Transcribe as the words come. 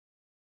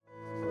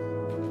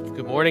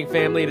Good morning,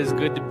 family. It is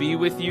good to be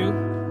with you.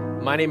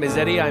 My name is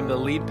Eddie. I'm the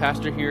lead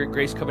pastor here at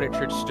Grace Covenant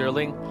Church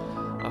Sterling.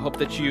 I hope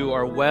that you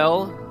are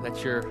well,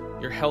 that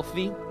you're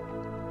healthy.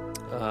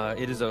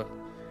 It's a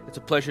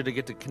pleasure to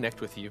get to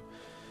connect with you.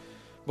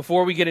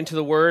 Before we get into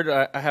the Word,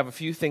 I have a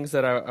few things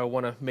that I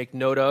want to make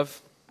note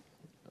of.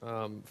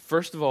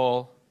 First of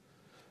all,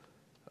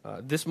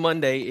 this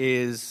Monday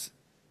is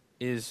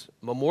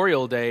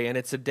Memorial Day, and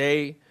it's a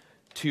day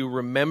to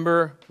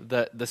remember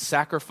the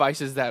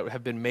sacrifices that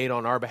have been made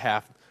on our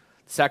behalf,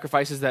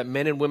 sacrifices that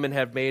men and women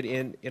have made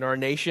in our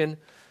nation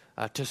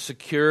to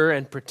secure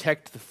and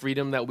protect the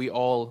freedom that we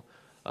all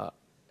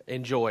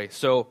enjoy.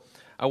 So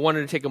I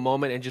wanted to take a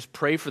moment and just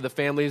pray for the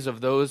families of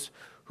those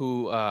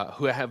who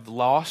have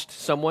lost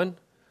someone.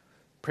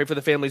 Pray for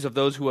the families of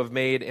those who have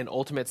made an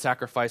ultimate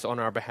sacrifice on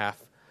our behalf.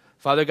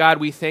 Father God,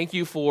 we thank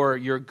you for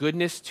your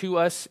goodness to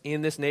us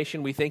in this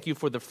nation. We thank you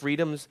for the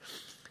freedoms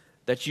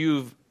that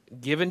you've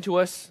given to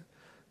us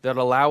that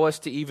allow us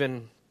to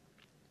even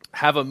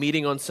have a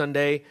meeting on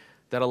Sunday,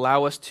 that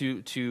allow us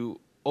to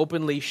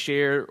openly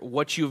share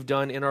what you've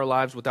done in our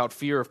lives without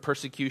fear of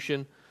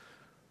persecution.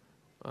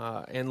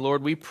 And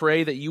Lord, we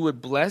pray that you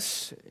would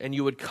bless and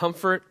you would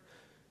comfort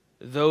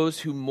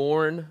those who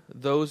mourn,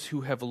 those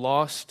who have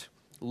lost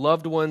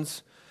loved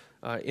ones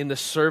in the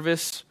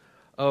service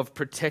of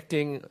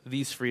protecting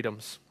these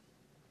freedoms.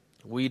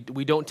 We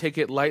don't take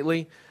it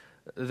lightly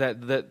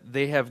that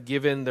they have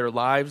given their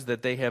lives,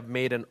 that they have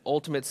made an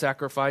ultimate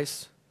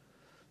sacrifice,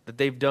 that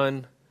they've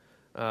done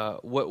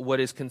what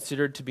is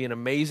considered to be an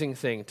amazing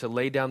thing, to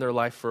lay down their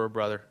life for a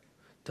brother,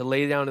 to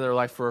lay down their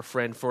life for a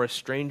friend, for a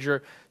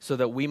stranger, so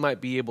that we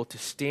might be able to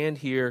stand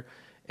here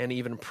and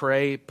even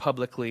pray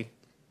publicly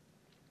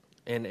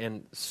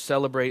and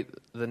celebrate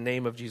the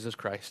name of Jesus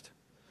Christ.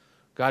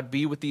 God,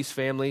 be with these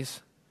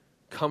families,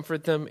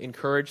 comfort them,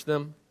 encourage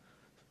them,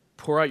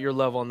 pour out your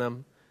love on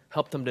them,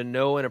 help them to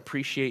know and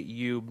appreciate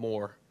you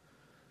more.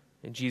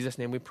 In Jesus'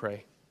 name we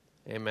pray.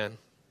 Amen.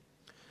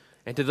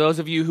 And to those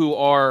of you who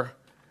are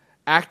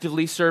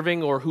actively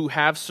serving or who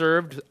have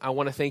served, I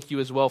want to thank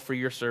you as well for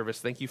your service.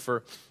 Thank you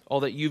for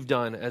all that you've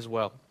done as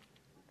well.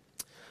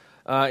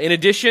 In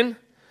addition,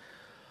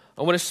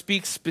 I want to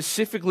speak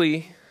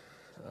specifically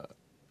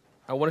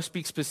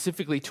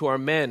to our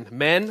men.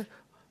 Men,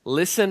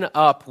 listen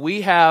up.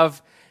 We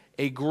have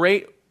a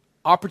great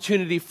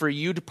opportunity for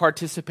you to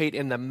participate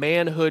in the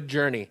manhood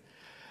journey.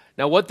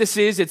 Now, what this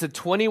is, it's a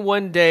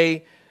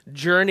 21-day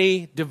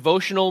journey,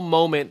 devotional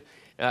moment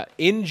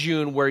in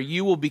June where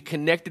you will be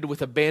connected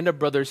with a band of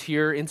brothers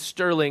here in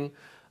Sterling,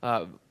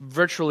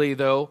 virtually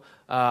though,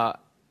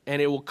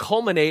 and it will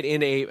culminate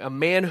in a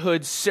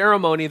manhood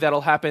ceremony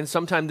that'll happen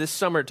sometime this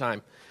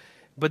summertime.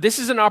 But this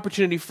is an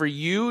opportunity for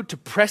you to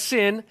press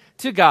in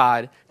to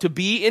God, to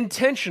be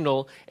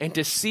intentional, and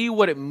to see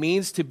what it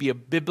means to be a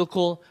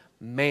biblical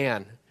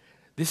man.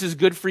 This is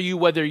good for you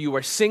whether you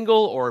are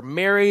single or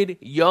married,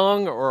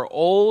 young or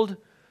old,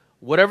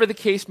 whatever the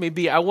case may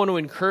be. I want to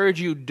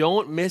encourage you,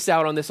 don't miss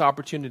out on this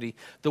opportunity.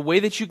 The way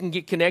that you can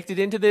get connected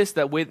into this,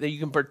 that way that you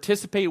can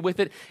participate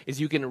with it,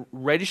 is you can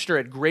register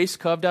at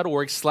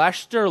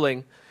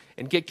gracecov.org/Sterling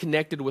and get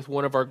connected with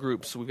one of our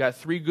groups. We've got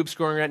 3 groups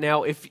going right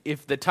now.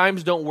 If the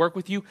times don't work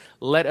with you,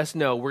 let us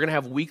know. We're going to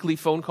have weekly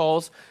phone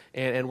calls,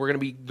 and we're going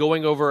to be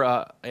going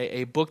over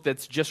a book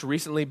that's just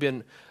recently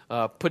been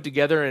put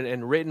together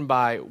and written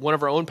by one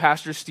of our own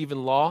pastors,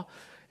 Stephen Law.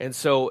 And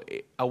so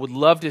I would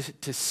love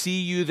to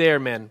see you there,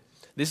 men.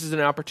 This is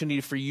an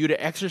opportunity for you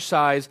to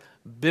exercise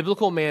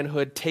biblical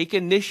manhood, take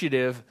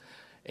initiative,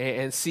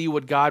 and see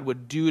what God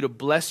would do to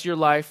bless your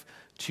life,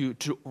 to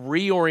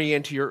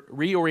reorient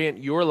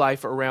your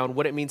life around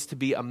what it means to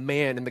be a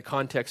man in the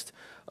context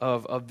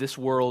of this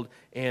world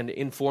and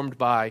informed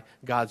by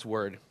God's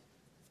Word.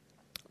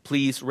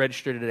 Please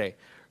register today.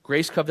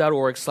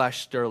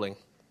 gracecov.org/Sterling.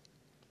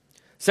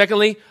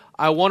 Secondly,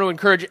 I want to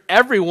encourage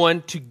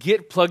everyone to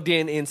get plugged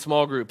in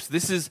small groups.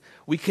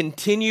 We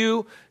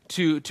continue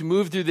to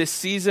move through this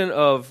season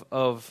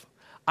of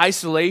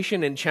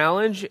isolation and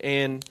challenge,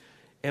 and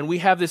we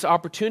have this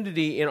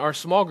opportunity in our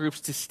small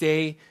groups to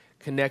stay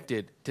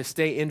connected, to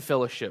stay in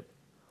fellowship.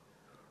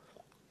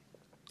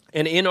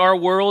 And in our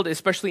world,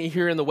 especially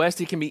here in the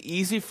West, it can be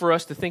easy for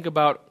us to think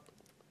about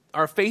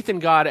our faith in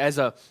God as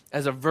a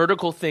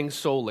vertical thing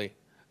solely,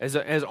 as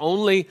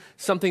only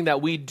something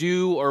that we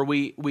do or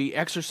we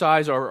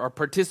exercise or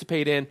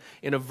participate in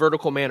a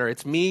vertical manner.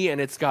 It's me and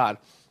it's God.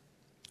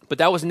 But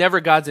that was never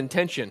God's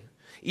intention.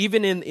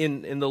 Even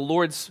in the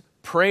Lord's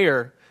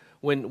Prayer,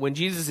 when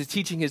Jesus is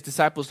teaching his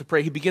disciples to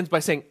pray, he begins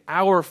by saying,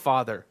 "Our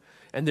Father."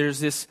 And there's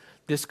this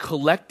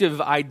collective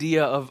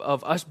idea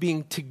of us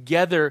being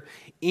together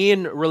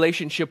in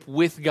relationship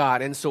with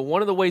God. And so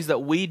one of the ways that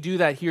we do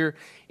that here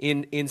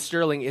in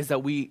Sterling is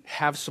that we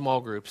have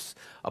small groups,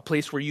 a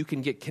place where you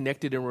can get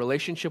connected in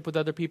relationship with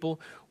other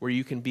people, where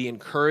you can be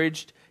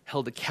encouraged,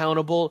 held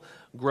accountable,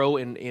 grow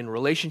in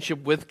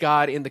relationship with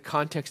God in the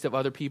context of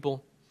other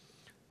people.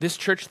 This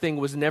church thing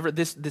was never,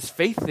 this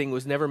faith thing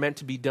was never meant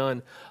to be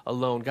done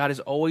alone. God has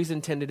always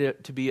intended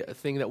it to be a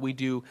thing that we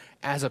do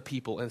as a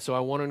people. And so I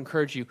want to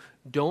encourage you,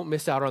 don't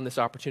miss out on this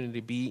opportunity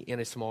to be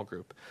in a small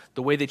group.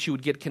 The way that you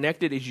would get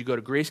connected is you go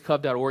to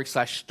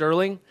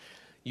graceclub.org/sterling.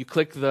 You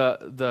click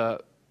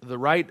the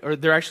right, or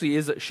there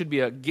actually should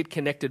be a Get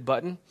Connected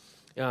button.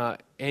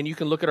 And you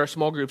can look at our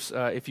small groups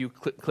if you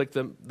click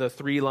the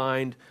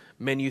three-lined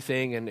menu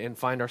thing and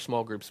find our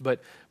small groups.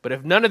 But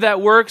if none of that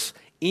works,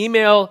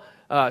 email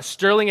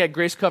Sterling at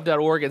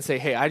graceclub.org and say,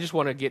 hey, I just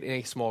want to get in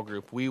a small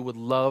group. We would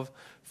love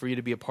for you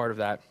to be a part of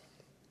that.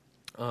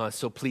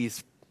 So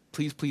please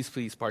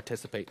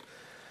participate.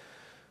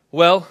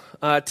 Well,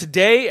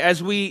 today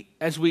as we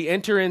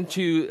enter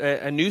into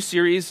a new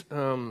series,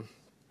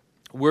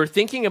 we're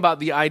thinking about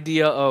the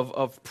idea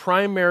of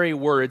primary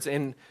words,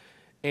 and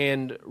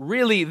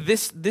really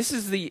this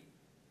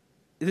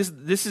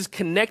is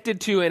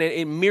connected to, and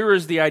it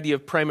mirrors the idea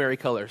of primary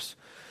colors.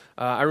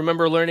 I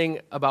remember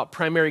learning about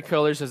primary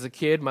colors as a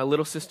kid. My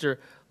little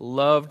sister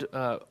loved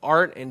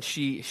art, and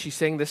she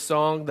sang this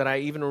song that I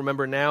even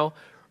remember now: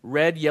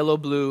 red, yellow,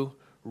 blue,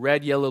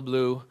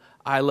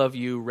 I love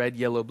you, red,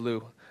 yellow,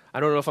 blue. I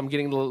don't know if I'm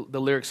getting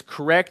the lyrics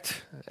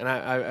correct, and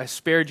I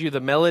spared you the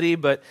melody,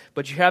 but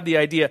you have the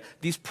idea.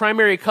 These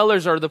primary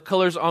colors are the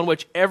colors on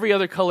which every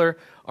other color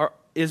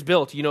is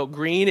built. You know,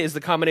 green is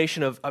the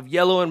combination of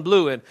yellow and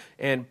blue,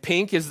 and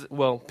pink is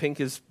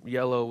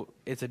yellow.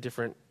 It's a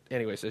different,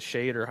 anyways, a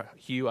shade or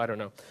hue. I don't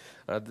know.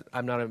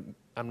 I'm not an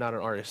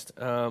artist.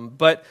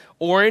 But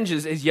orange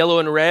is yellow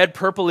and red.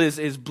 Purple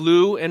is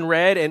blue and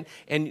red,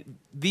 and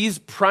these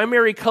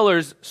primary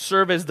colors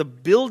serve as the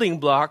building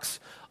blocks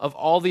of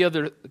all the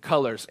other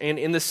colors. And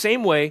in the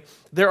same way,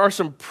 there are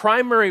some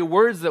primary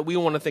words that we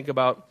want to think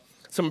about,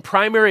 some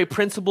primary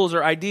principles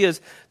or ideas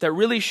that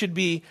really should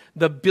be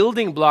the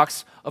building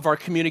blocks of our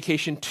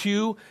communication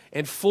to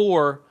and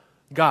for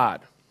God.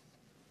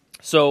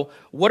 So,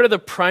 what are the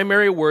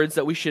primary words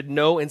that we should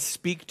know and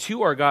speak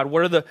to our God?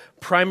 What are the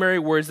primary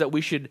words that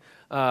we should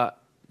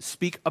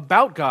speak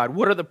about God?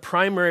 What are the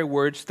primary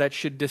words that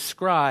should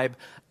describe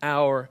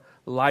our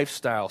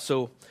lifestyle?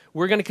 So,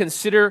 we're going to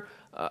consider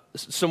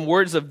some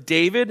words of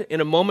David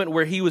in a moment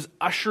where he was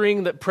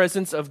ushering the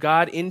presence of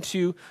God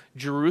into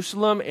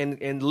Jerusalem,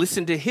 and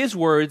listen to his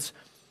words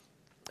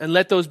and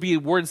let those be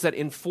words that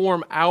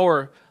inform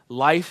our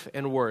life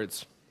and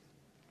words.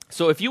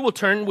 So if you will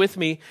turn with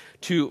me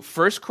to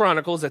 1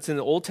 Chronicles, that's in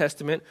the Old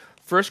Testament,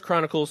 1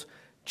 Chronicles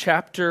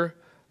chapter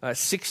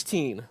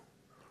 16.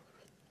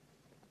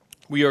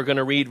 We are going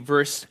to read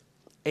verse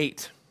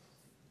 8.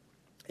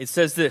 It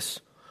says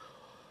this: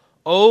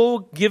 "Oh,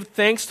 give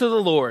thanks to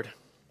the Lord,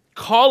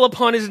 call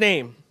upon his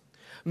name,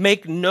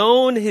 make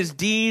known his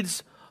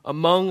deeds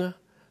among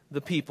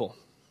the people."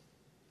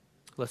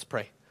 Let's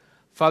pray.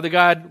 Father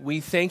God,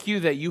 we thank you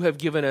that you have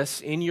given us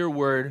in your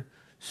word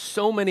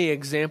so many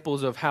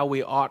examples of how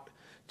we ought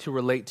to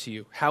relate to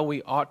you, how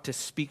we ought to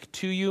speak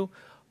to you,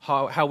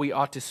 how we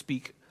ought to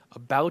speak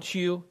about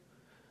you,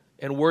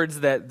 and words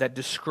that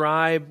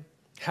describe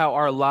how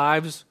our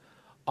lives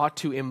ought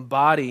to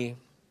embody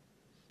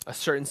a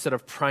certain set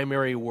of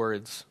primary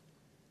words.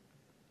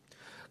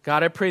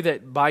 God, I pray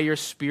that by your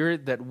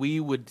Spirit that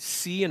we would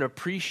see and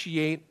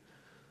appreciate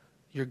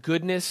your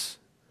goodness,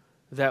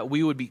 that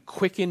we would be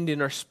quickened in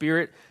our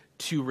spirit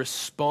to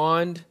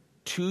respond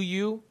to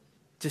you,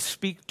 to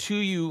speak to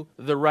you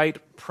the right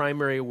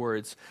primary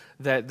words,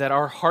 that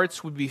our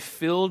hearts would be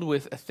filled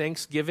with a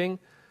thanksgiving,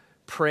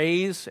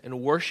 praise,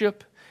 and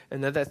worship,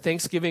 and that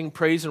thanksgiving,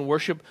 praise, and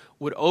worship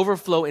would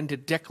overflow into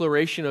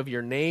declaration of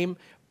your name,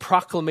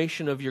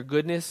 proclamation of your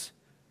goodness,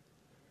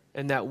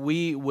 and that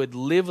we would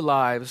live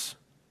lives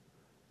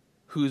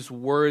whose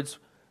words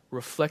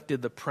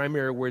reflected the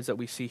primary words that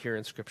we see here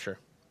in Scripture.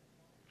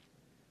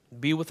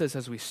 Be with us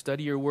as we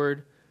study your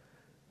word.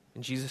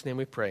 In Jesus' name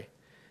we pray.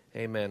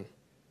 Amen.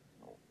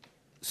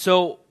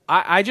 So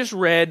I just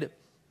read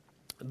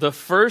the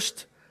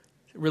first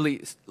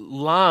really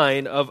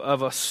line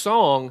of a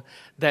song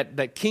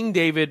that King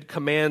David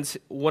commands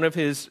one of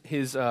his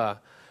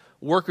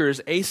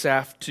workers,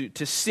 Asaph,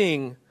 to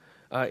sing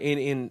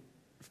in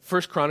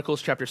 1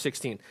 Chronicles chapter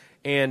 16.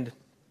 And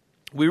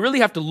we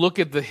really have to look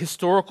at the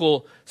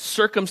historical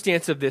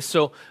circumstance of this.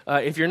 So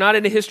if you're not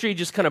into history,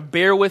 just kind of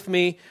bear with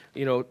me,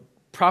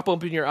 prop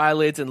open your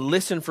eyelids and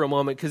listen for a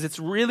moment, because it's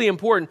really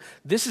important.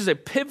 This is a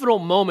pivotal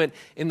moment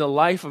in the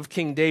life of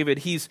King David.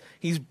 He's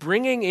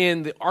bringing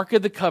in the Ark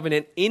of the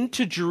Covenant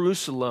into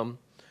Jerusalem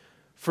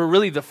for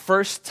really the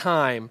first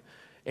time.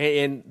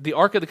 And the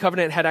Ark of the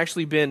Covenant had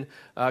actually been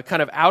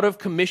kind of out of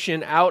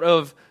commission, out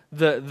of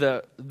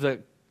the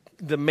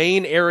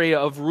main area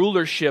of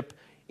rulership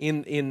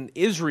in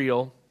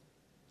Israel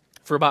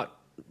for about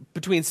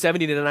between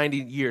 70 to 90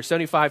 years,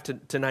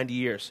 75 to 90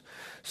 years.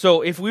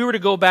 So if we were to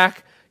go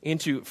back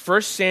into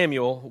 1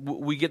 Samuel,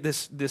 we get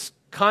this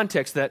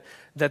context that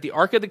the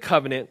Ark of the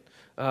Covenant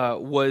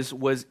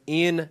was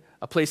in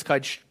a place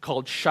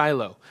called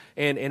Shiloh.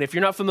 And if you're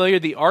not familiar,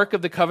 the Ark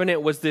of the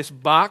Covenant was this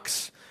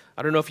box.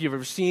 I don't know if you've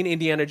ever seen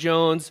Indiana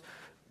Jones.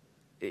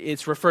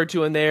 it's referred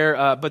to in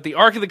there. But the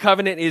Ark of the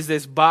Covenant is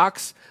this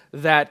box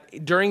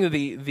that during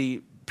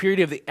the period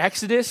of the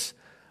Exodus,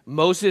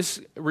 Moses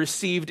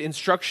received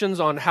instructions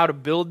on how to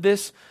build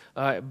this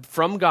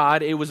from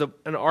God. It was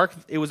an ark.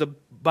 It was a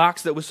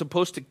box that was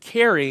supposed to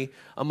carry,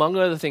 among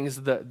other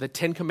things, the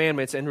Ten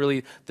Commandments and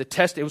really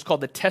it was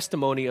called the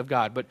testimony of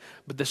God. But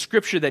the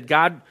scripture that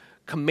God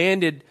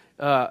commanded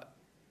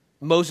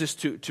Moses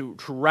to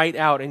write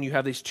out, and you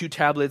have these two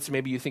tablets.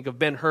 Maybe you think of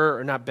Ben-Hur,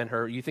 or not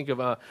Ben-Hur. You think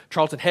of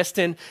Charlton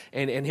Heston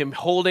and him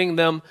holding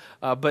them.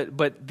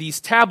 But these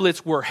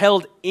tablets were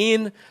held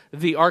in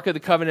the Ark of the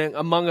Covenant,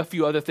 among a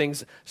few other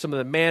things. Some of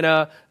the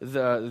manna,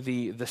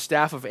 the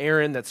staff of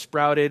Aaron that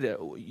sprouted.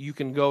 You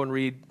can go and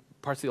read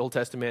parts of the Old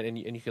Testament, and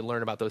you can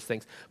learn about those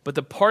things. But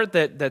the part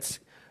that's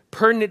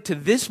pertinent to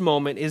this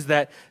moment is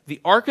that the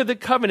Ark of the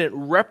Covenant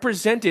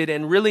represented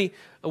and really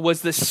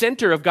was the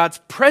center of God's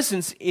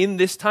presence in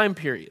this time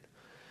period.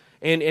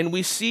 And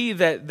we see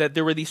that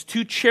there were these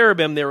two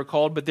cherubim, they were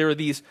called, but there were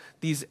these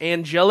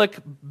angelic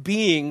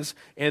beings,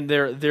 and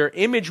their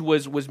image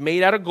was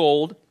made out of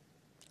gold.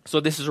 So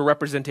this is a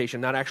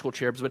representation, not actual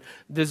cherubs, but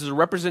this is a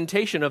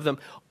representation of them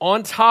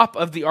on top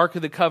of the Ark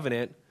of the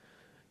Covenant.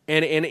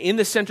 And in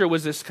the center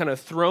was this kind of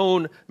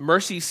throne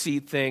mercy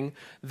seat thing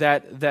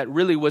that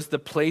really was the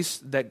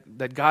place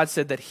that God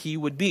said that he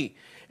would be.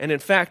 And in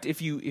fact,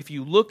 if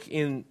you look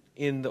in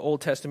the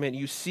Old Testament,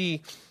 you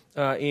see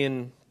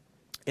in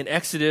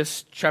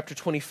Exodus chapter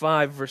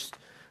 25, verse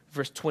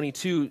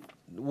 22,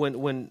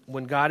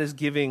 when God is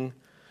giving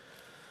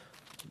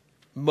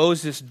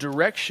Moses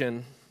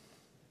direction,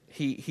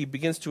 he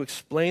begins to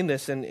explain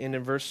this, and in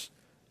verse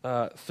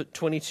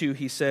 22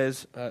 he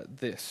says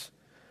this.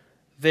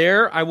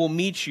 There I will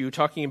meet you,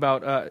 talking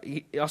about,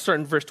 I'll start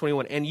in verse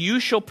 21. And you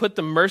shall put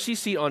the mercy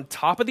seat on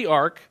top of the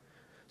ark.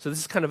 So this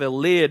is kind of a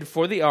lid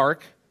for the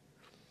ark.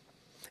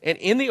 And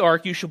in the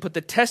ark you shall put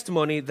the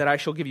testimony that I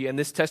shall give you. And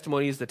this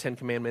testimony is the Ten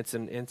Commandments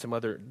and some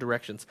other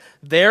directions.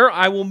 There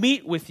I will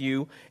meet with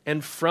you,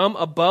 and from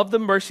above the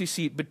mercy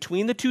seat,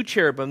 between the two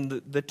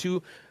cherubim, the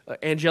two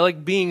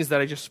angelic beings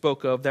that I just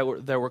spoke of, that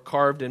were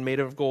carved and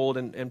made of gold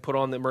and put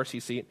on the mercy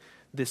seat,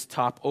 this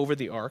top over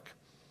the ark.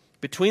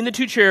 Between the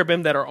two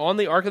cherubim that are on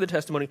the Ark of the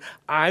Testimony,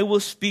 I will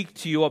speak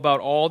to you about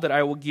all that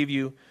I will give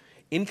you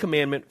in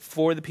commandment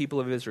for the people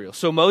of Israel.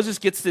 So Moses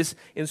gets this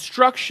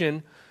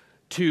instruction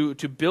to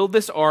build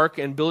this ark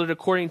and build it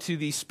according to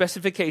these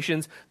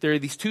specifications. There are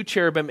these two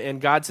cherubim, and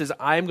God says,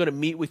 I am going to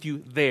meet with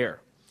you there.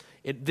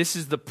 This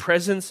is the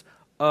presence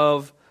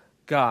of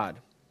God.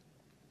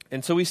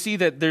 And so we see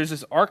that there's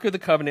this Ark of the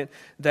Covenant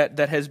that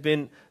has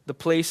been the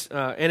place,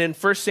 and in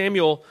 1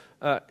 Samuel,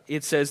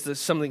 it says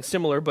something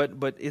similar,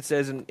 but it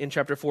says in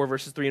chapter 4,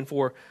 verses 3 and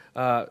 4,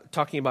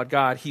 talking about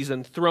God, he's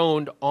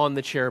enthroned on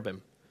the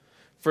cherubim.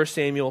 1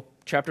 Samuel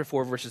chapter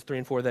 4, verses 3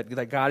 and 4,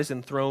 that God is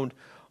enthroned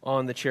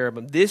on the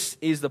cherubim. This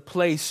is the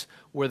place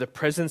where the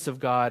presence of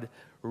God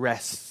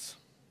rests.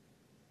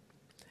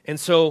 And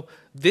so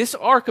this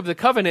Ark of the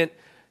Covenant,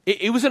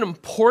 it was an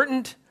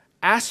important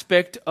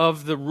aspect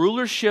of the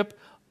rulership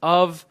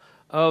of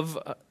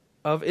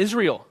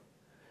Israel.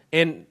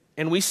 And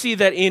we see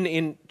that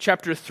in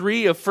chapter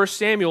 3 of 1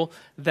 Samuel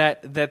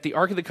that the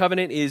Ark of the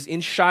Covenant is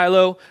in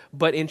Shiloh,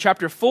 but in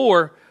chapter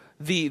 4,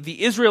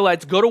 the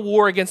Israelites go to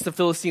war against the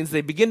Philistines. They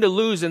begin to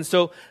lose, and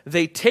so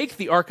they take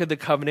the Ark of the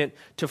Covenant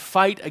to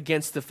fight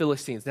against the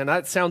Philistines. Now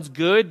that sounds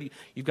good.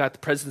 You've got the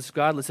presence of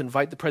God. Let's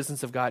invite the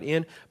presence of God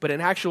in. But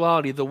in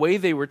actuality, the way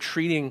they were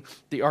treating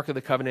the Ark of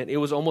the Covenant, it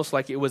was almost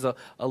like it was a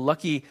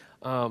lucky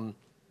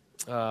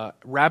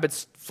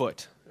rabbit's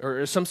foot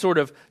or some sort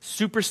of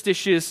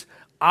superstitious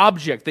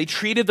object. They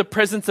treated the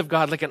presence of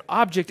God like an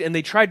object, and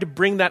they tried to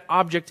bring that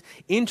object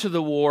into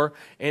the war,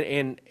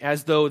 and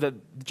as though that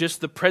just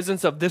the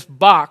presence of this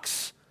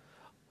box,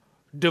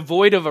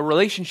 devoid of a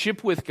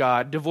relationship with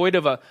God, devoid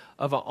of an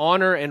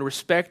honor and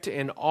respect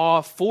and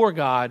awe for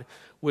God,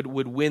 would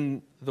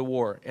win the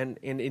war. And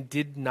it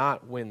did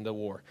not win the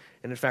war.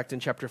 And in fact,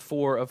 in chapter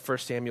 4 of 1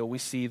 Samuel, we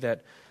see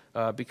that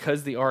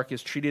because the ark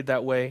is treated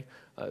that way,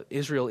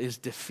 Israel is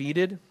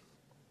defeated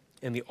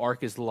and the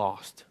ark is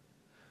lost.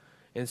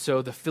 And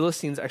so the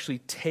Philistines actually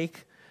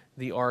take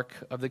the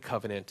Ark of the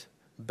Covenant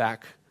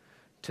back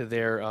to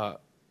their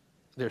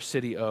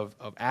city of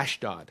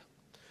Ashdod.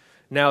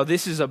 Now,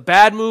 this is a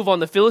bad move on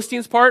the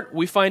Philistines' part.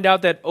 We find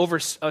out that over a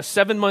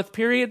 7-month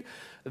period,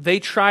 they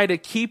try to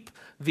keep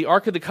the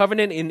Ark of the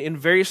Covenant in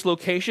various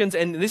locations.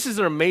 And this is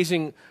an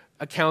amazing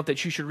account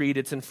that you should read.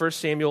 It's in 1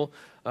 Samuel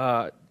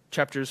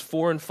chapters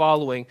 4 and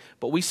following,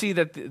 but we see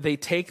that they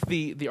take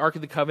the Ark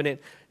of the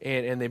Covenant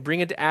and they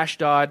bring it to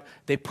Ashdod.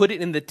 They put it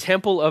in the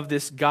temple of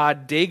this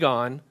god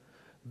Dagon.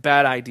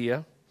 Bad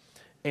idea.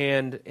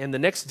 And the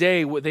next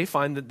day, they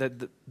find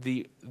that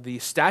the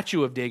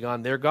statue of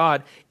Dagon, their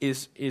god,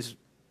 is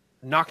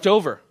knocked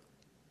over.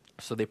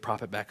 So they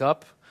prop it back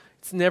up.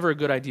 It's never a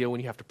good idea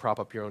when you have to prop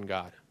up your own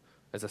god,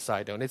 as a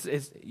side note.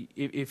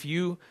 If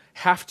you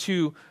have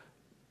to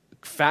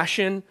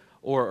fashion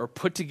or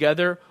put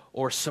together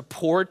or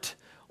support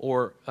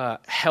or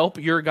help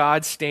your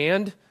God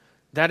stand,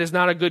 that is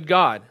not a good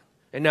God.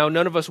 And now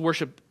none of us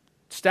worship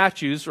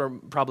statues, or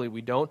probably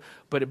we don't,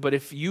 but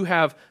if you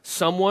have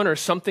someone or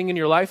something in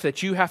your life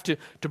that you have to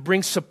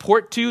bring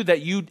support to,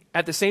 that you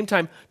at the same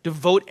time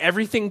devote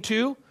everything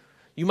to,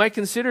 you might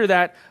consider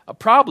that a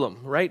problem,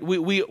 right?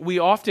 We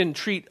often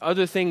treat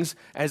other things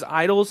as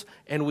idols,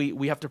 and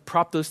we have to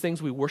prop those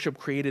things. We worship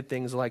created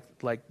things like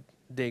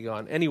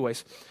Dagon.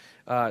 Anyways,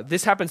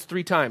 this happens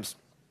 3 times.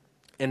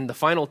 And the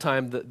final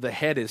time, the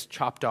head is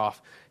chopped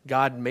off.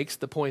 God makes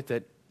the point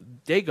that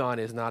Dagon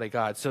is not a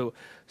god. So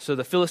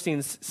the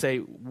Philistines say,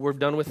 we're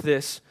done with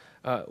this.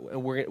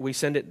 They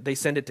send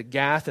it to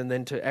Gath and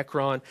then to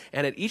Ekron.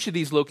 And at each of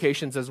these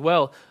locations as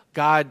well,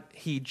 God,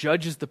 he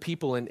judges the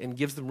people and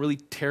gives them really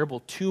terrible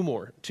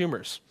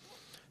tumors.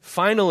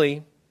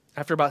 Finally,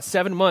 after about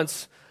 7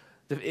 months,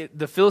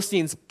 the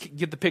Philistines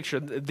get the picture.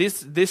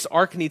 This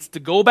ark needs to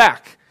go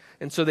back.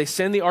 And so they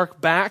send the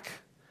ark back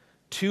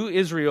to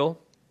Israel,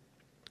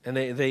 and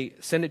they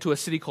send it to a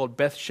city called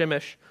Beth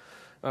Shemesh,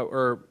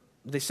 or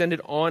they send it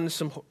on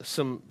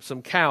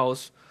some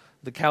cows.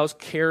 The cows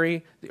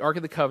carry the Ark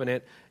of the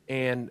Covenant,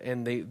 and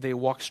they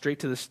walk straight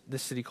to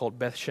this city called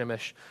Beth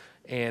Shemesh.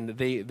 And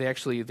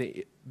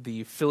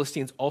the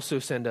Philistines also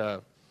send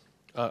a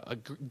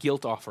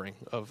guilt offering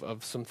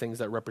of some things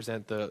that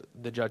represent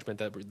the judgment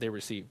that they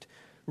received.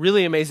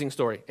 Really amazing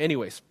story.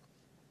 Anyways,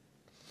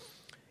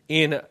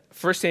 in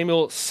 1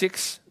 Samuel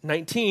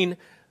 6:19,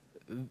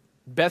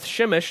 Beth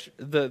Shemesh,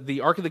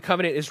 the Ark of the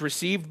Covenant, is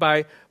received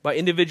by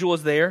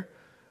individuals there.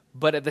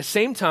 But at the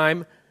same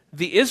time,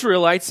 the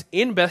Israelites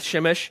in Beth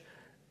Shemesh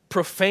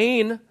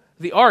profane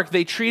the ark.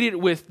 They treat it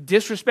with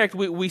disrespect.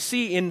 We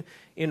see in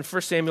 1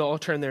 Samuel, I'll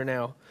turn there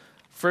now,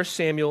 1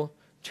 Samuel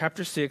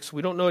chapter 6,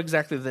 we don't know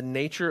exactly the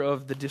nature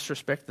of the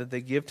disrespect that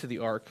they give to the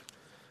ark,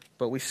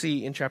 but we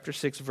see in chapter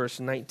 6, verse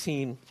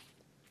 19,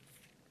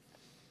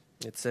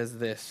 it says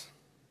this,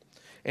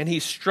 and he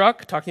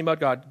struck, talking about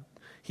God,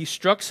 he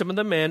struck some of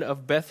the men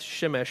of Beth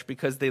Shemesh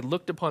because they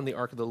looked upon the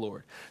ark of the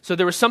Lord. So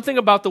there was something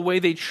about the way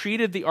they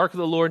treated the ark of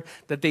the Lord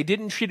that they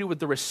didn't treat it with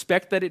the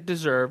respect that it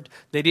deserved.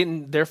 They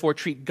didn't, therefore,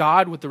 treat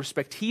God with the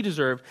respect he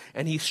deserved.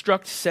 And he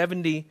struck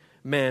 70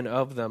 men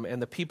of them,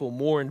 and the people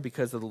mourned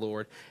because of the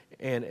Lord,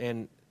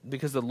 and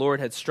because the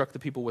Lord had struck the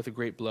people with a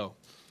great blow.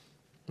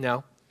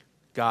 Now,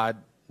 God,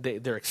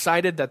 they're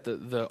excited that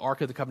the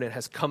Ark of the Covenant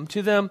has come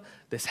to them.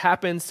 This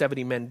happens,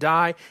 70 men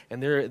die,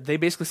 and they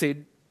basically say,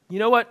 you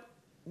know what?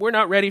 We're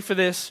not ready for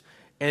this.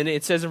 And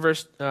it says in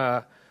verse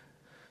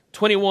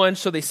 21,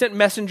 so they sent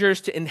messengers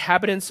to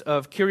inhabitants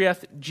of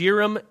Kiriath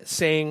Jearim,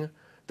 saying,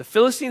 the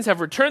Philistines have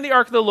returned the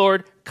ark of the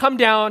Lord. Come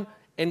down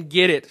and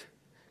get it.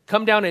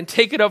 Come down and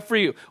take it up for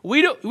you.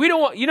 We don't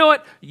want, you know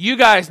what? You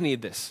guys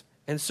need this.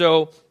 And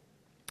so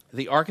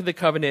the Ark of the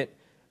Covenant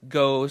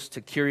goes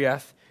to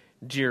Kiriath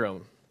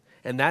Jearim.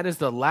 And that is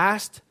the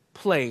last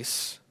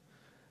place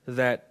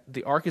that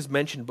the ark is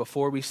mentioned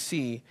before we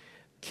see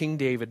King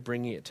David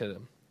bringing it to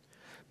them.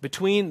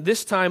 Between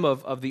this time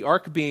of the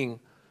ark being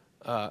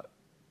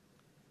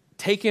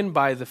taken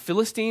by the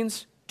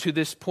Philistines to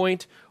this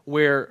point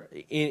where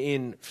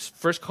in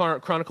 1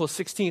 Chronicles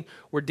 16,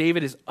 where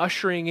David is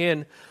ushering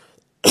in,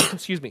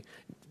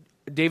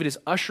 David is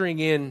ushering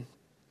in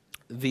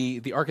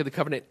the Ark of the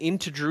Covenant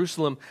into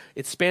Jerusalem,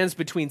 it spans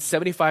between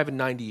 75 and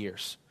 90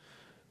 years.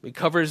 It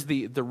covers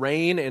the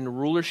reign and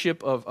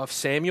rulership of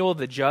Samuel,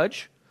 the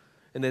judge.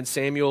 And then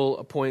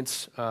Samuel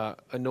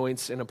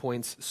anoints and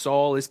appoints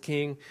Saul as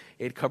king.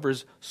 It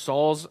covers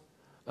Saul's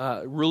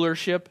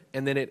rulership,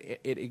 and then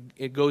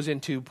it goes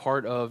into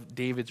part of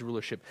David's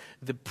rulership.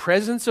 The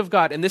presence of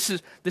God, and this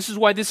is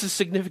why this is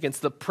significant.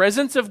 The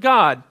presence of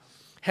God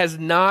has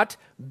not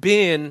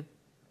been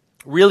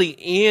really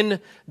in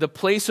the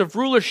place of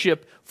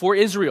rulership for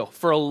Israel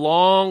for a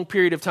long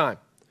period of time.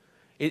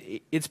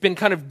 It's been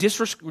kind of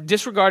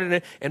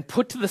disregarded and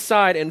put to the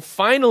side, and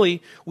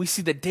finally we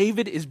see that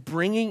David is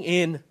bringing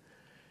in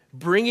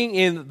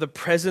the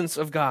presence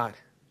of God.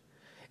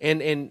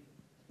 And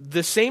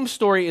the same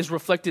story is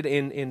reflected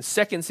in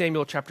 2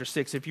 Samuel chapter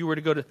 6. If you were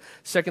to go to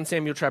 2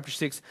 Samuel chapter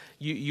 6,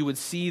 you would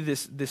see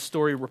this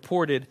story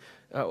reported,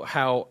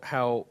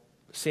 how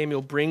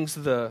Samuel brings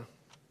the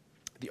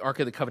Ark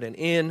of the Covenant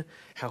in,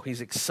 how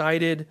he's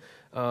excited.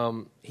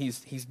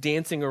 He's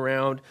dancing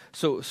around.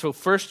 So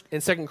First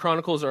and Second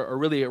Chronicles are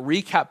really a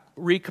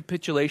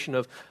recapitulation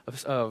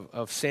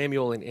of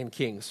Samuel and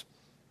Kings,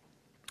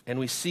 and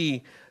we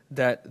see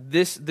that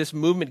this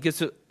movement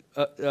gives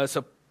us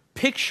a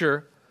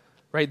picture,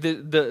 right?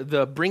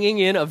 The bringing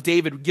in of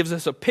David gives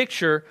us a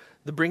picture.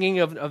 The bringing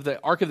of the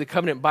Ark of the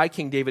Covenant by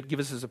King David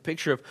gives us a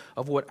picture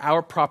of what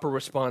our proper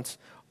response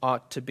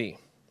ought to be.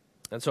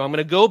 And so I'm going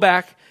to go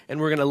back and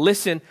we're going to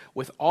listen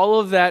with all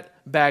of that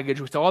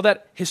baggage, with all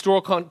that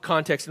historical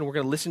context, and we're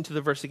going to listen to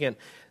the verse again.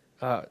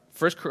 1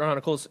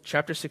 Chronicles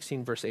chapter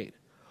 16, verse 8.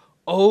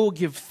 Oh,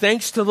 give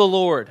thanks to the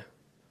Lord.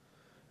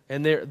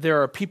 And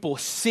there are people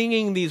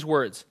singing these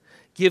words.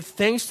 Give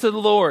thanks to the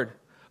Lord.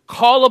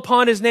 Call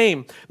upon his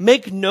name.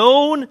 Make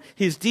known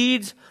his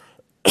deeds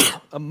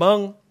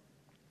among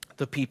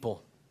the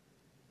people.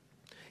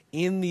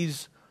 In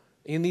these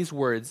in these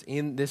words,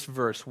 in this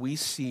verse, we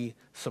see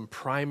some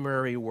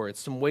primary words,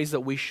 some ways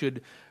that we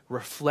should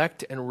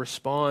reflect and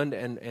respond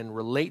and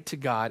relate to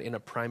God in a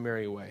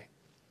primary way.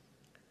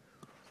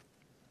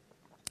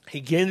 He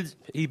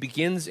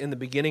begins in the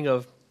beginning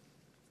of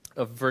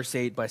verse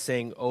 8 by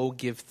saying, "Oh,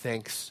 give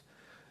thanks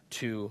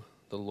to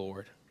the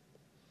Lord."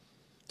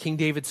 King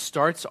David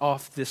starts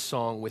off this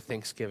song with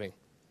thanksgiving.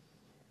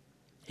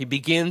 He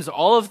begins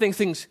all of the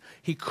things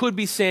he could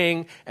be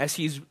saying as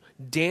he's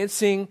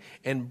dancing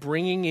and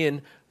bringing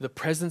in the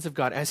presence of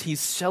God, as he's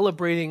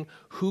celebrating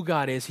who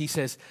God is. He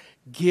says,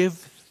 give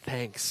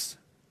thanks.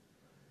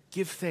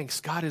 Give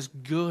thanks. God is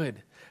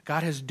good.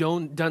 God has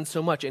done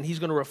so much, and he's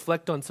going to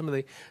reflect on some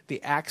of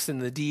the acts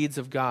and the deeds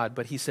of God,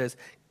 but he says,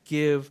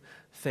 give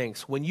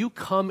thanks. When you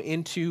come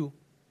into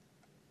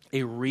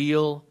a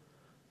real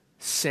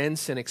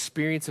sense and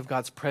experience of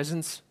God's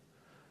presence,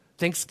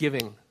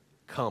 thanksgiving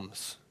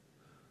comes.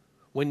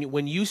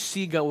 When you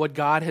see what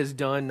God has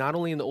done, not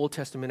only in the Old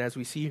Testament as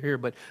we see here,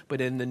 but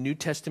in the New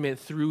Testament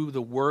through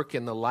the work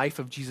and the life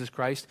of Jesus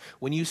Christ,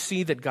 when you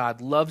see that God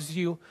loves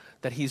you,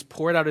 that he's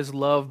poured out his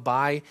love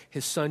by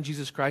his son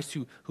Jesus Christ,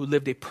 who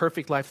lived a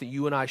perfect life that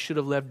you and I should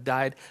have lived,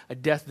 died a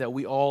death that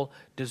we all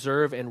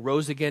deserve, and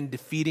rose again,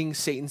 defeating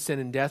Satan, sin,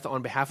 and death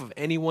on behalf of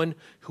anyone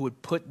who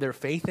would put their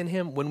faith in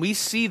him. When we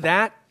see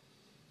that,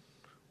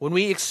 when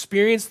we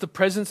experience the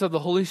presence of the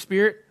Holy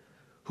Spirit,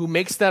 who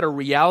makes that a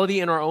reality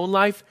in our own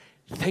life,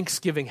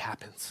 thanksgiving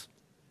happens.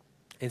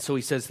 And so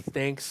he says,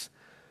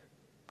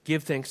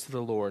 give thanks to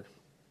the Lord.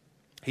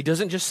 He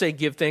doesn't just say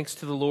give thanks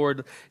to the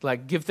Lord,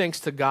 like give thanks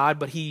to God,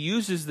 but he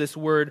uses this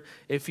word.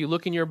 If you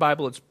look in your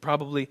Bible, it's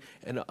probably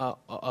a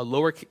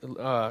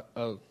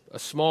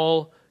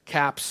small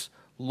caps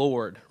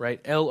Lord,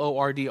 right?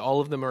 Lord, all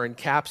of them are in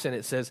caps, and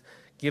it says,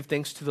 give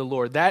thanks to the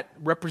Lord. That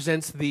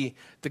represents the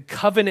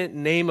covenant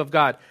name of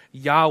God,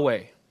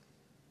 Yahweh.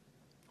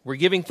 We're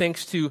giving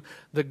thanks to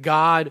the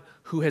God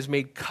who has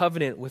made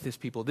covenant with his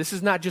people. This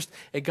is not just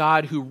a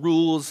God who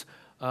rules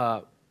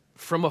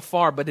from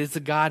afar, but it's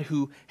a God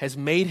who has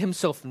made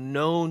himself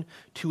known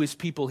to his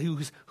people,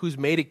 who's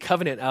made a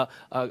covenant,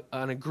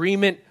 an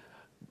agreement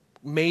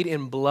made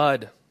in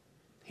blood.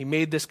 He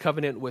made this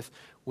covenant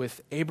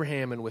with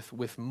Abraham and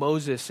with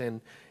Moses,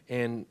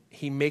 and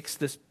he makes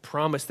this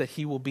promise that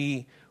he will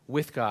be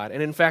with God.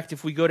 And in fact,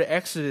 if we go to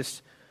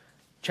Exodus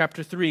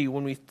chapter 3,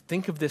 when we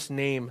think of this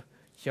name,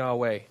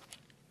 Yahweh,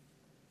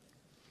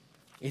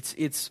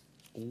 it's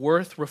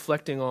worth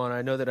reflecting on.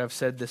 I know that I've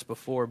said this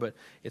before, but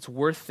it's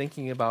worth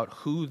thinking about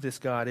who this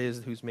God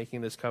is who's making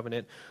this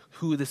covenant,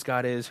 who this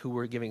God is who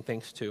we're giving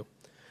thanks to.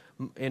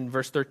 In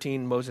verse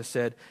 13, Moses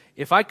said,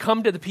 "If I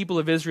come to the people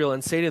of Israel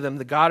and say to them,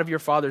 the God of your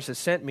fathers has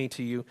sent me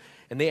to you,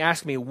 and they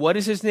ask me, what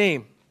is his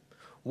name?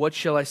 What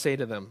shall I say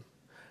to them?"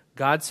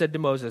 God said to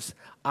Moses,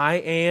 "I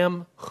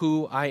am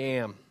who I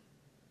am."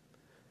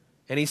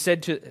 And he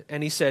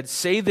said,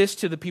 "Say this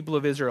to the people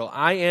of Israel,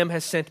 I am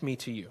has sent me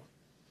to you."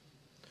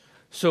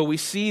 So we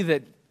see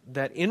that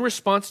in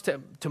response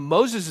to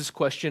Moses'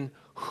 question,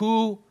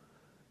 who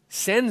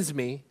sends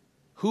me,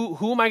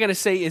 who am I going to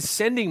say is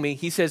sending me?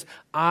 He says,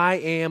 "I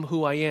am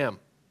who I am."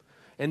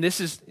 And this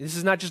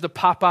is not just a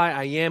Popeye,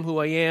 I am who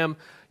I am,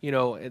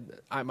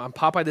 I'm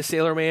Popeye the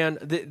Sailor Man.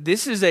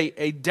 This is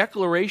a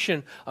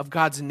declaration of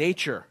God's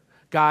nature.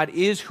 God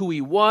is who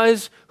he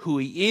was, who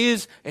he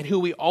is, and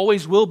who he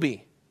always will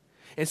be.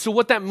 And so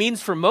what that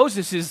means for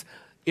Moses is,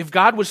 if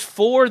God was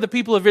for the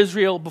people of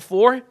Israel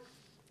before,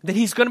 then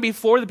he's going to be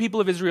for the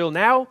people of Israel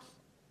now,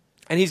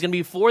 and he's going to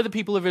be for the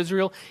people of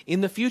Israel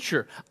in the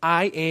future.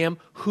 I am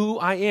who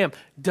I am.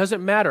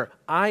 Doesn't matter.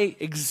 I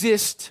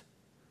exist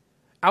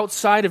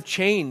outside of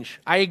change.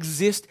 I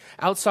exist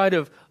outside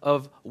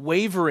of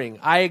wavering.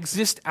 I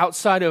exist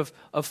outside of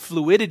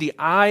fluidity.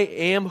 I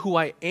am who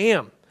I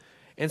am.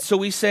 And so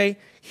we say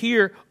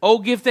here, "Oh,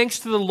 give thanks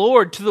to the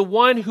Lord, to the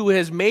one who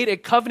has made a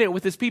covenant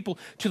with his people,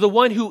 to the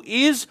one who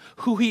is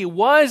who he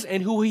was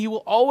and who he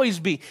will always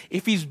be."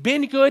 If he's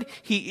been good,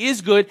 he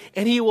is good,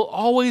 and he will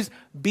always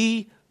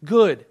be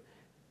good.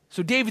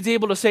 So David's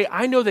able to say,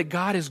 I know that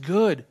God is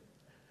good.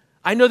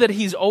 I know that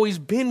he's always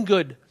been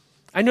good.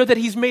 I know that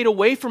he's made a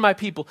way for my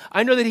people.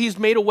 I know that he's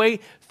made a way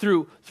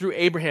through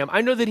Abraham.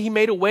 I know that he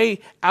made a way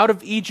out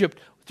of Egypt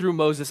through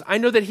Moses. I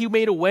know that he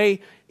made a way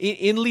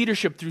in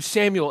leadership through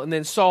Samuel and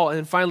then Saul and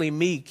then finally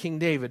me, King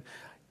David.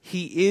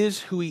 He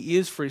is who he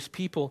is for his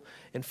people.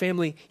 And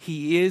family,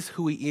 he is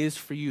who he is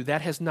for you.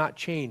 That has not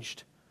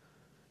changed.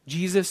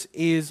 Jesus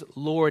is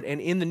Lord. And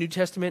in the New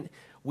Testament,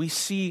 we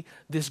see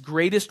this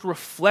greatest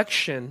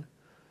reflection,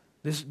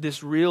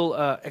 this real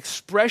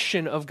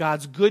expression of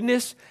God's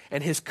goodness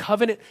and his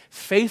covenant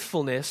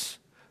faithfulness,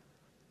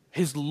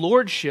 his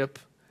lordship,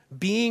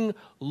 being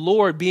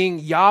Lord, being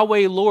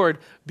Yahweh Lord,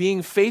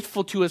 being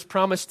faithful to his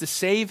promise to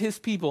save his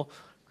people.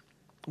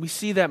 We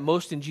see that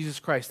most in Jesus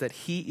Christ, that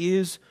he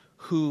is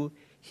who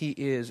he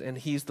is, and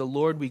he's the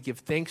Lord we give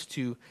thanks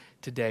to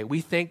today.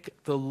 We thank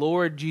the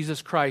Lord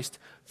Jesus Christ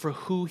for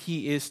who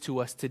he is to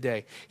us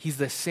today. He's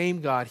the same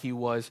God he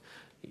was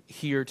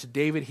here to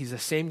David. He's the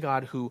same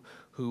God who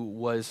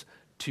was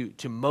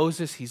to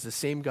Moses. He's the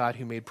same God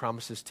who made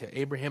promises to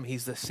Abraham.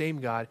 He's the same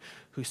God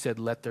who said,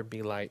 "Let there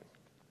be light."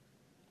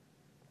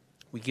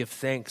 We give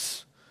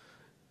thanks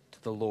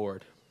to the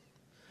Lord.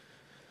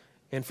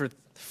 And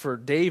for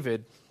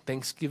David,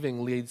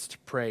 thanksgiving leads to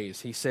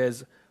praise. He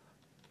says,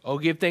 "Oh,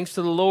 give thanks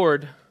to the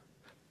Lord.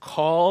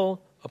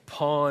 Call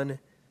upon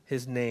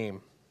his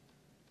name."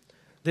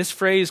 This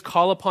phrase,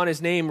 "call upon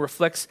his name,"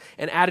 reflects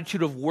an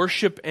attitude of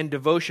worship and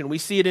devotion. We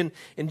see it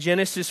in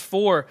Genesis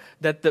 4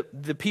 that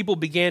the people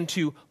began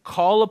to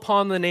call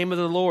upon the name of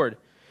the Lord.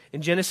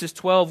 In Genesis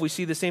 12, we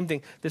see the same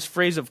thing, this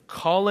phrase of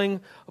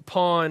calling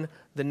upon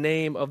the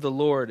name of the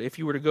Lord. If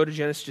you were to go to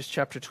Genesis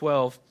chapter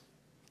 12,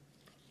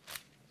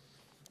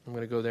 I'm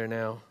going to go there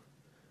now.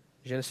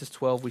 Genesis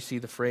 12, we see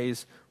the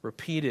phrase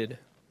repeated,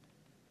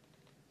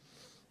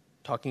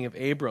 talking of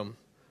Abram.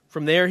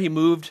 From there he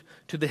moved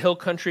to the hill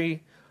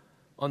country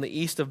on the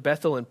east of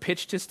Bethel and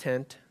pitched his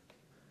tent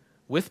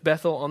with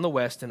Bethel on the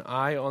west and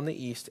Ai on the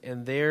east.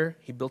 And there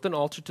he built an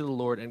altar to the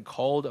Lord and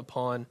called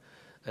upon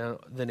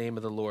the name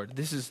of the Lord.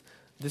 This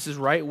is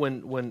right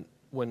when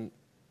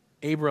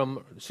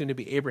Abram, soon to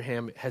be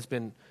Abraham, has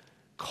been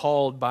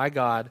called by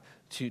God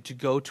to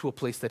go to a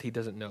place that he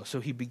doesn't know. So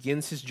he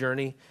begins his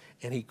journey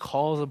and he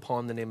calls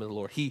upon the name of the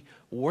Lord. He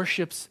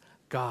worships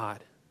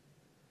God.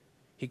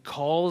 He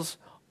calls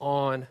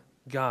on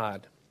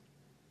God.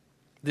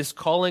 This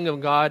calling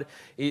of God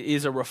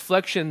is a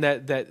reflection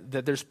that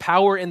there's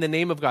power in the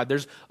name of God.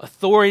 There's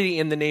authority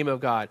in the name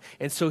of God.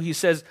 And so he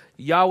says,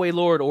 "Yahweh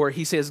Lord," or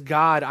he says,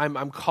 "God,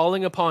 I'm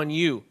calling upon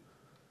you.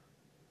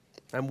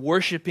 I'm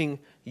worshiping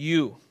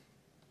you."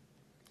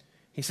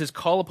 He says,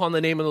 call upon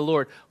the name of the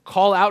Lord.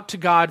 Call out to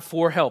God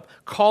for help.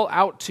 Call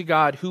out to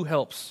God who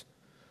helps.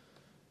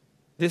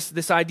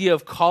 This idea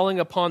of calling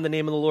upon the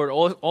name of the Lord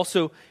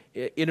also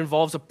it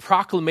involves a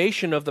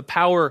proclamation of the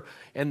power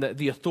and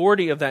the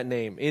authority of that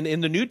name.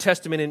 In the New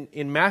Testament,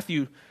 in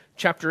Matthew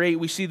chapter 8,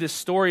 we see this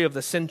story of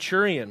the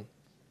centurion.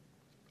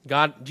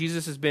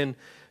 Jesus has been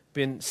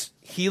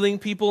healing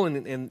people,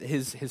 and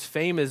his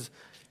fame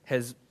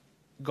has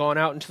gone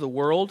out into the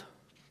world.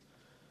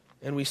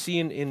 And we see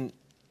in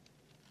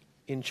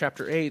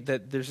chapter 8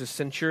 that there's a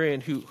centurion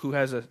who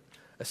has a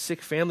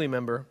sick family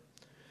member.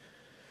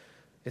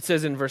 It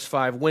says in verse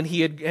 5, when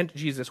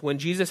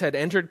Jesus had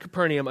entered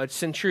Capernaum, a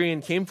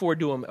centurion came forward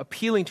to him,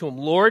 appealing to him,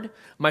 "Lord,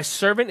 my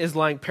servant is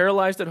lying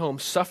paralyzed at home,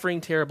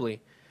 suffering terribly."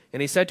 And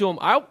he said to him,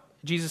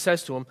 Jesus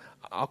says to him,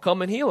 "I'll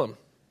come and heal him."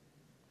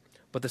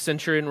 But the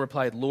centurion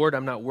replied, "Lord,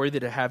 I'm not worthy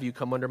to have you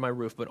come under my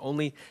roof, but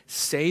only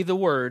say the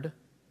word,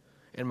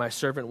 and my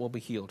servant will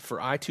be healed.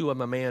 For I too am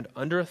a man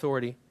under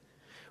authority,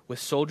 with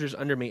soldiers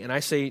under me. And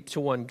I say to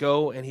one,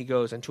 'Go,' and he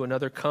goes, and to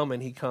another, 'Come,'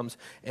 and he comes,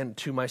 and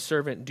to my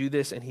servant, 'Do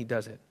this,' and he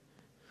does it."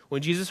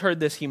 When Jesus heard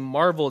this, he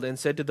marveled and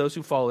said to those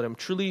who followed him,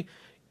 "Truly,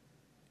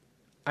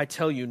 I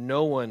tell you,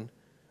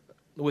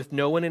 with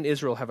no one in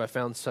Israel have I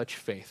found such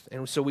faith."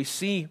 And so we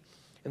see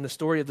in the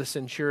story of the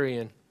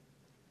centurion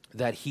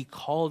that he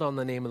called on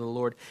the name of the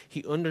Lord.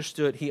 He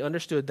understood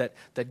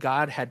that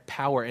God had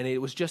power, and it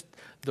was just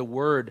the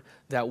word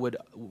that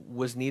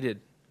was needed.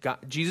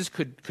 Jesus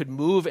could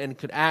move and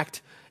could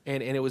act,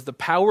 and it was the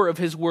power of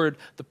his word,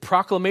 the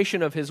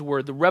proclamation of his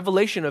word, the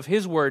revelation of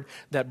his word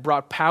that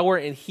brought power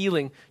and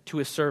healing to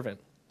his servant.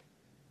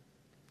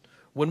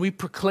 When we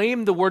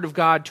proclaim the word of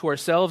God to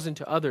ourselves and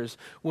to others,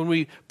 when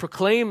we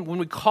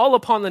call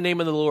upon the name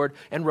of the Lord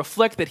and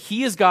reflect that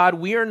he is God,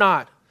 we are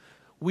not.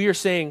 We are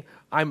saying,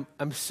 I'm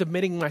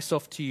submitting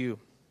myself to you.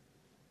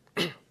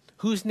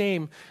 Whose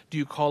name do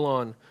you call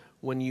on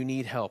when you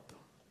need help?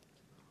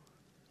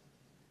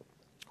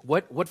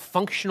 What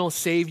functional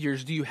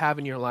saviors do you have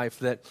in your life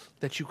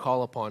that you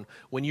call upon?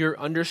 When you're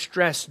under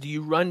stress, do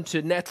you run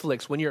to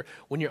Netflix? When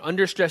you're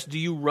under stress, do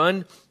you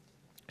run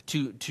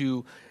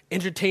to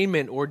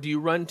entertainment, or do you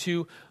run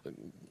to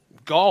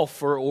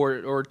golf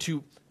or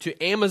to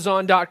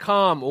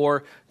Amazon.com,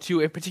 or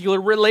to a particular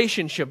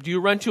relationship? Do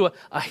you run to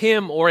a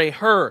him or a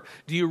her?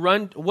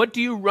 What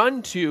do you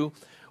run to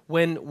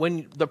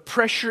when the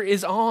pressure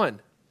is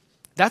on?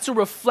 That's a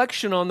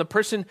reflection on the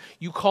person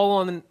you call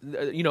on,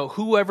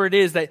 whoever it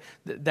is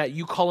that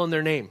you call on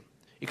their name.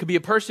 It could be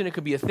a person, it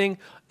could be a thing,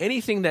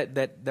 anything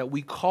that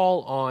we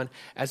call on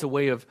as a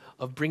way of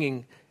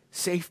bringing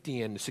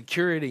safety and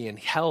security and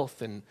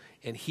health and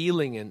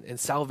healing and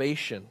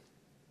salvation.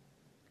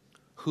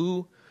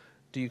 Who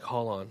do you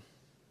call on?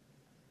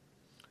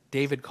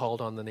 David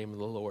called on the name of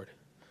the Lord.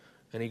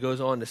 And he goes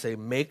on to say,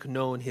 "Make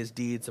known his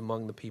deeds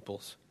among the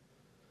peoples."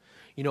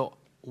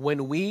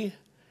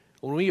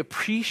 When we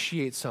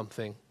appreciate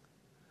something,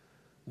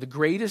 the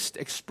greatest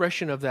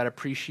expression of that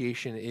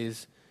appreciation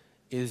is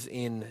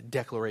in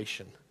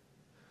declaration.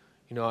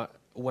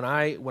 When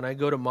I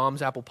go to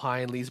Mom's Apple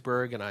Pie in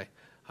Leesburg, and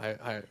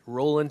I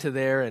roll into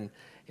there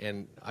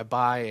and I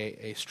buy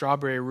a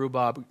strawberry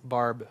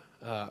rhubarb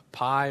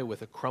pie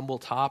with a crumble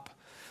top,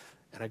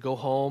 and I go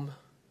home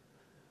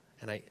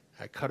and I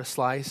cut a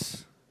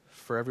slice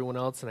for everyone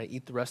else and I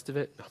eat the rest of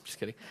it. No, I'm just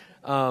kidding.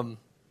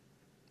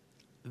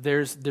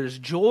 there's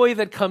joy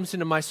that comes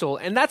into my soul.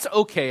 And that's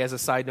okay as a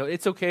side note.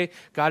 It's okay.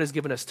 God has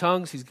given us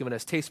tongues. He's given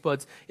us taste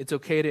buds. It's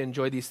okay to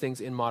enjoy these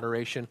things in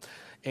moderation.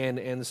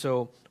 And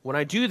so when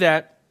I do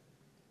that,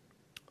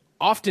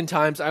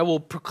 oftentimes I will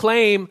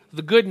proclaim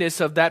the goodness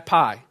of that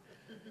pie.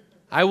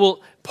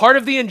 Part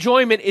of the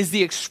enjoyment is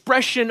the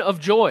expression of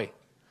joy.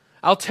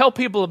 I'll tell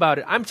people about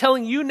it. I'm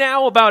telling you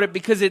now about it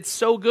because it's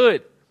so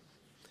good.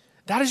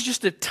 That is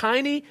just a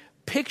tiny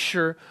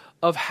picture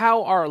of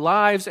how our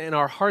lives and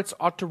our hearts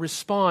ought to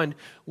respond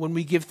when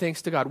we give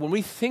thanks to God. When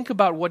we think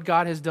about what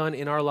God has done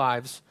in our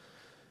lives,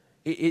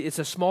 it's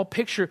a small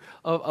picture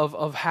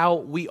of how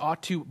we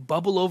ought to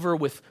bubble over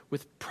with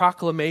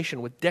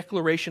proclamation, with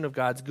declaration of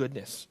God's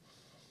goodness.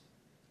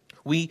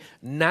 We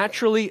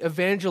naturally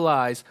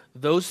evangelize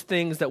those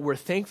things that we're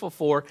thankful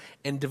for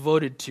and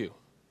devoted to.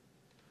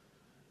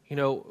 You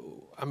know,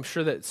 I'm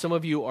sure that some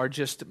of you are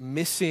just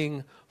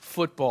missing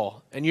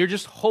football, and you're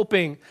just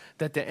hoping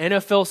that the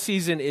NFL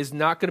season is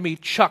not going to be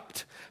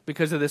chucked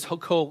because of this whole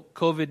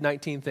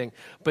COVID-19 thing.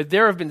 But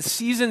there have been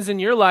seasons in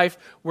your life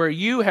where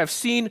you have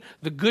seen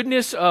the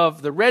goodness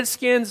of the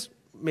Redskins,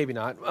 maybe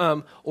not,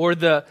 or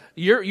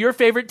your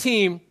favorite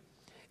team,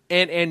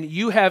 and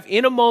you have,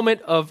 in a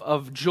moment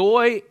of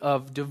joy,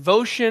 of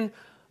devotion,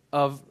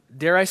 of,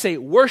 dare I say,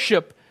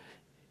 worship,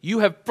 you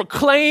have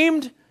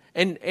proclaimed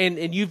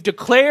and you've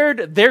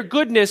declared their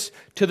goodness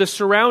to the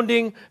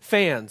surrounding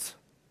fans.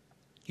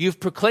 You've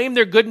proclaimed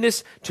their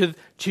goodness to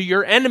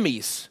your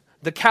enemies,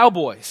 the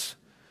Cowboys.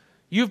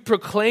 You've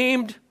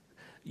proclaimed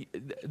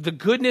the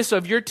goodness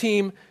of your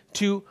team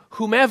to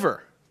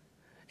whomever.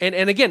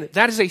 And again,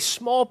 that is a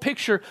small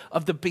picture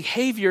of the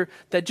behavior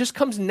that just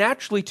comes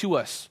naturally to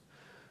us.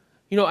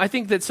 You know, I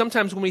think that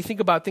sometimes when we think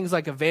about things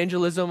like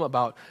evangelism,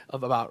 about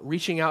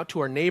reaching out to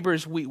our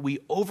neighbors, we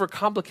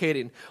overcomplicate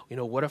it. You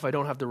know, what if I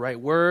don't have the right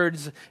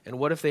words? And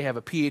what if they have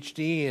a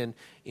PhD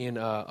in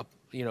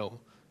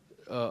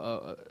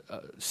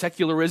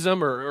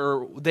secularism,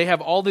 or they have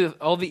all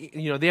the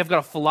you know, they have got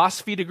a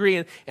philosophy degree,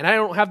 and I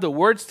don't have the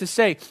words to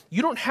say.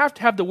 You don't have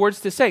to have the words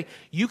to say.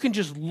 You can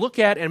just look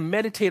at and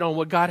meditate on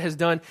what God has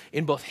done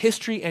in both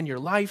history and your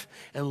life,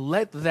 and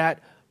let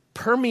that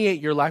permeate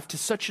your life to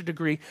such a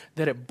degree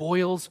that it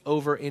boils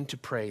over into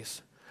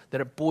praise, that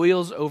it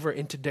boils over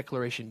into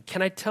declaration.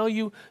 Can I tell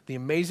you the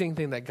amazing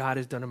thing that God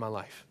has done in my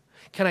life?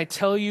 Can I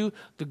tell you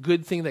the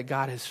good thing that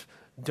God has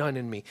done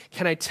in me?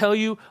 Can I tell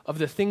you of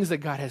the things that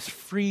God has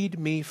freed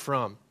me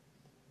from?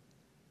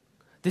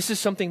 This is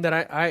something that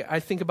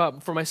I think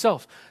about for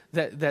myself,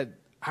 that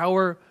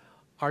our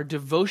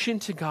devotion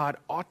to God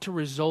ought to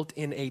result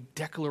in a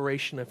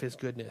declaration of His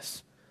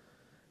goodness.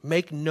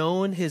 Make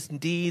known His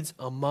deeds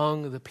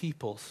among the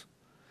peoples.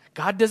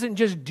 God doesn't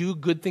just do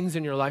good things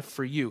in your life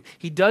for you.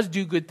 He does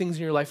do good things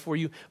in your life for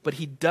you, but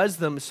He does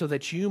them so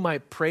that you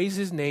might praise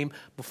His name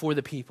before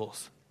the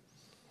peoples.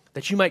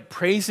 That you might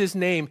praise His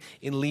name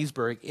in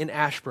Leesburg, in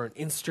Ashburn,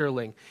 in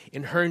Sterling,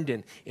 in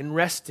Herndon, in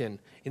Reston,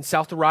 in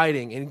South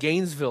Riding, in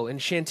Gainesville, in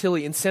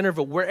Chantilly, in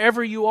Centerville,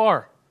 wherever you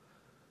are.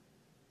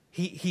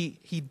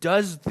 He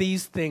does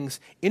these things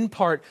in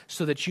part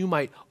so that you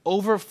might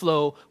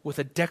overflow with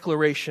a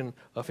declaration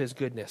of His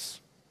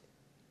goodness.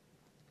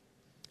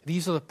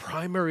 These are the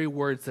primary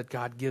words that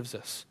God gives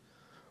us.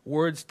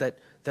 Words that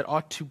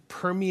ought to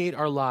permeate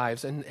our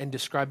lives and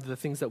describe the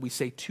things that we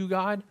say to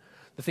God,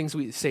 the things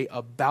we say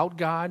about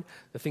God,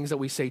 the things that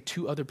we say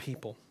to other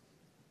people.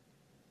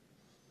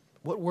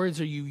 What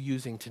words are you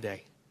using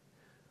today?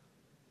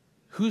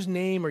 Whose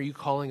name are you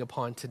calling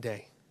upon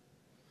today?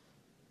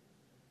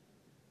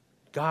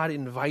 God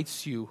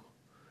invites you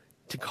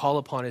to call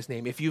upon His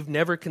name. If you've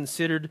never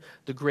considered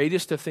the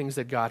greatest of things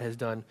that God has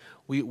done,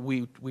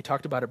 we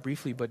talked about it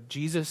briefly, but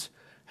Jesus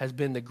has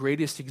been the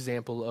greatest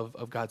example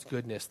of God's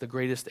goodness, the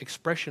greatest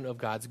expression of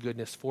God's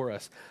goodness for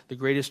us, the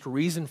greatest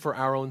reason for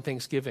our own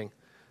thanksgiving.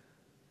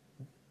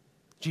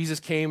 Jesus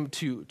came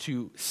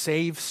to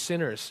save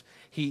sinners.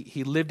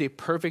 He lived a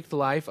perfect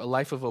life, a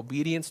life of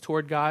obedience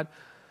toward God,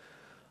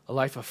 a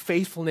life of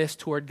faithfulness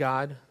toward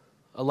God,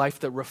 a life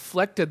that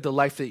reflected the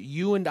life that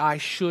you and I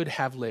should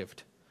have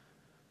lived.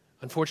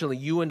 Unfortunately,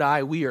 you and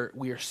I, we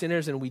are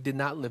sinners, and we did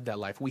not live that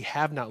life. We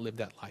have not lived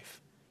that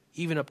life,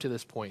 even up to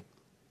this point.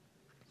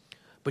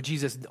 But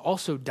Jesus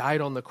also died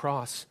on the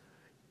cross,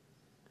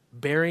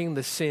 bearing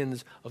the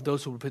sins of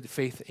those who would put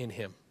faith in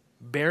Him,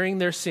 bearing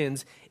their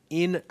sins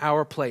in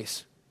our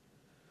place,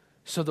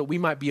 so that we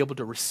might be able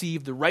to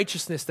receive the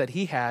righteousness that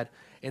He had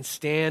and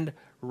stand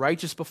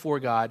righteous before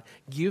God,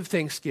 give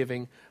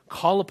thanksgiving,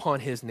 call upon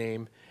His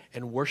name,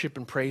 and worship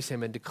and praise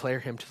Him and declare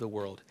Him to the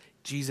world.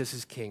 Jesus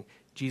is King.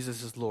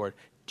 Jesus is Lord.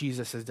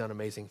 Jesus has done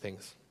amazing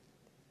things.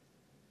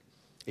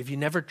 If you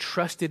never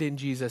trusted in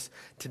Jesus,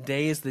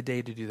 today is the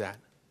day to do that.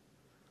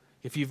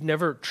 If you've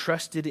never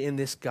trusted in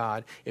this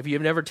God, if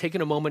you've never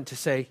taken a moment to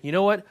say, you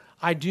know what,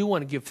 I do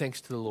want to give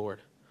thanks to the Lord.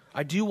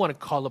 I do want to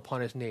call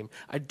upon His name.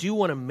 I do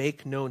want to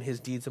make known His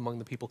deeds among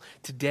the people.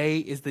 Today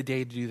is the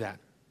day to do that.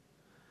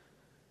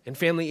 And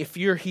family, if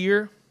you're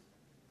here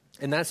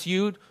and that's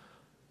you,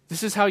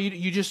 This is how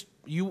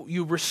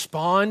you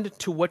respond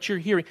to what you're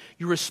hearing.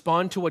 You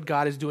respond to what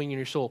God is doing in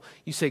your soul.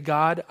 You say,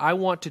 God, I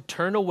want to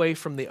turn away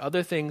from the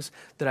other things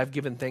that I've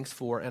given thanks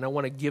for, and I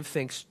want to give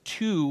thanks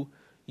to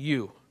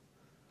you.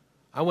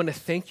 I want to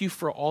thank you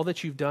for all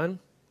that you've done.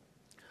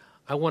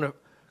 I want to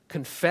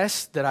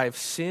confess that I've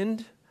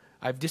sinned.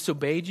 I've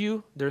disobeyed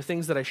you. There are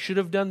things that I should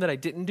have done that I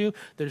didn't do.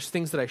 There's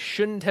things that I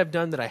shouldn't have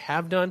done that I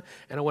have done.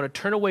 And I want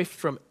to turn away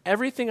from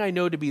everything I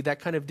know to be that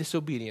kind of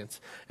disobedience.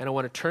 And I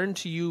want to turn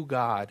to you,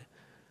 God,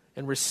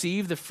 and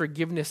receive the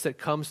forgiveness that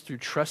comes through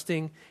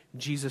trusting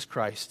Jesus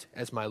Christ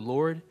as my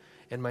Lord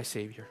and my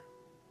Savior.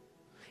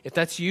 If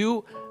that's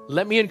you,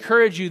 let me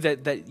encourage you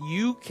that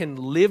you can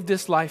live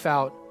this life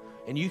out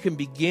and you can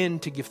begin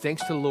to give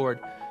thanks to the Lord.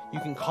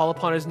 You can call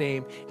upon his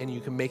name and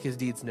you can make his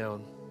deeds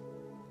known.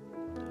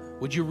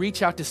 Would you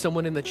reach out to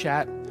someone in the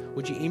chat?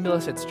 Would you email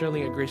us at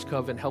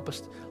sterling@gracecov and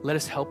let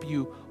us help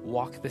you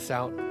walk this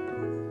out?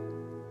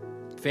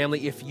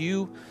 Family, if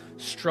you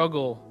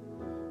struggle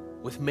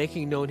with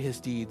making known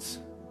his deeds,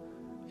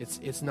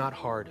 it's not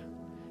hard.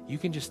 You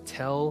can just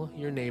tell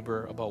your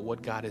neighbor about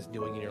what God is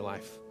doing in your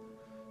life.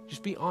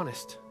 Just be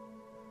honest.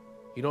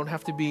 You don't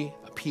have to be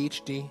a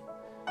PhD.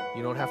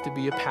 You don't have to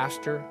be a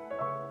pastor.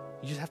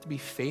 You just have to be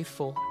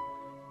faithful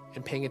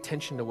and paying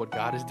attention to what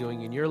God is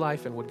doing in your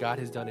life and what God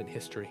has done in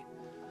history.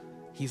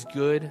 He's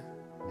good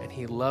and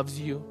he loves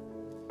you.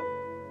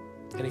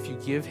 And if you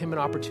give him an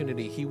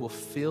opportunity, he will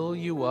fill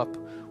you up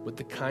with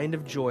the kind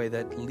of joy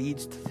that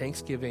leads to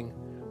thanksgiving,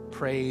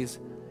 praise,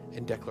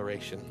 and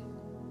declaration.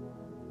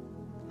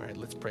 All right,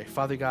 let's pray.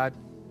 Father God,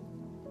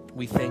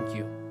 we thank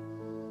you.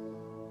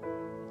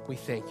 We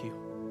thank you.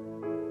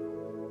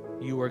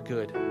 You are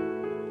good.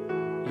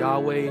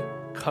 Yahweh,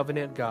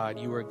 covenant God,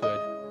 you are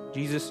good.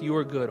 Jesus, you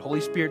are good.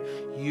 Holy Spirit,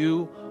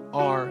 you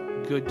are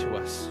good to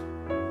us.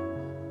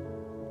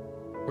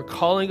 We're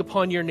calling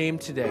upon your name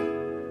today.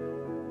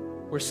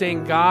 We're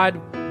saying, God,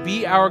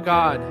 be our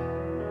God.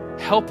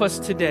 Help us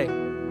today.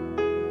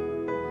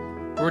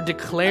 We're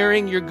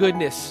declaring your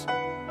goodness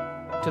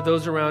to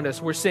those around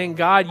us. We're saying,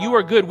 God, you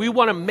are good. We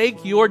want to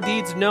make your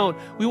deeds known.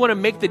 We want to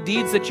make the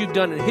deeds that you've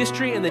done in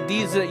history and the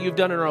deeds that you've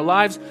done in our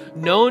lives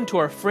known to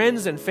our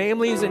friends and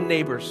families and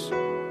neighbors,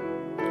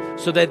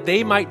 so that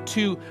they might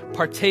too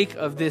partake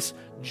of this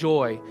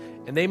joy,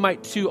 and they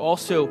might too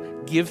also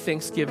give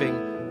thanksgiving,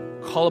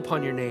 call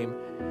upon your name,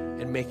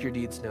 and make your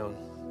deeds known.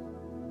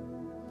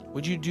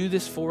 Would you do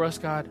this for us,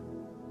 God?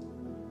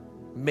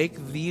 Make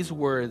these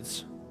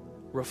words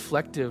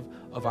reflective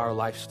of our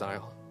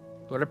lifestyle.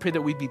 Lord, I pray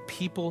that we'd be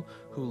people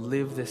who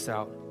live this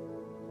out.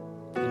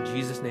 In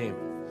Jesus' name,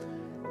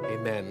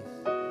 amen.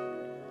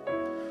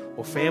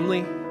 Well,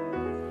 family,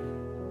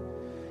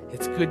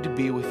 it's good to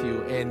be with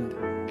you.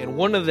 And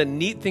one of the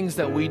neat things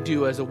that we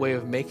do as a way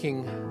of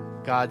making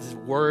God's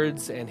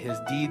words and his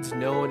deeds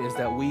known is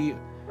that we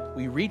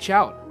reach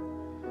out.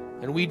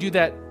 And we do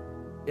that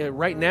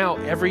right now.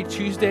 Every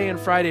Tuesday and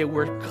Friday,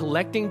 we're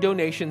collecting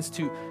donations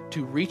to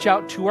reach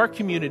out to our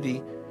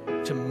community,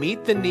 to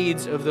meet the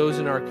needs of those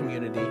in our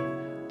community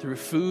through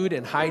food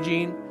and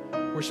hygiene.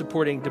 We're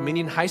supporting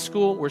Dominion High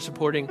School. We're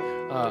supporting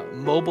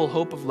Mobile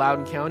Hope of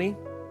Loudoun County.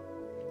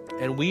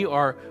 And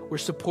we're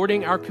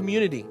supporting our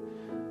community.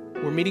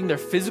 We're meeting their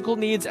physical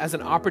needs as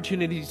an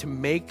opportunity to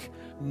make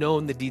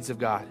known the deeds of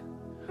God.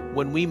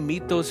 When we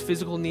meet those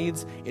physical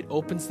needs, it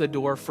opens the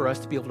door for us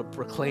to be able to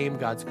proclaim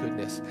God's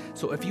goodness.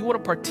 So if you want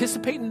to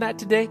participate in that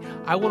today,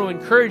 I want to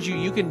encourage you.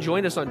 You can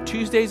join us on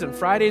Tuesdays and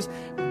Fridays,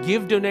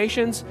 give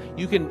donations.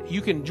 You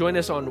can join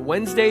us on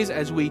Wednesdays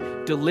as we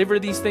deliver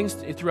these things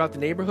throughout the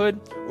neighborhood,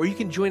 or you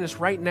can join us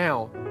right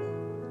now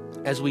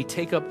as we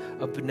take up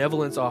a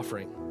benevolence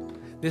offering.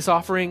 This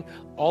offering,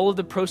 all of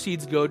the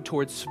proceeds go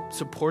towards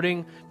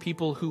supporting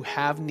people who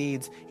have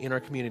needs in our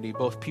community,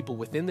 both people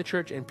within the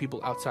church and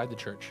people outside the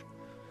church.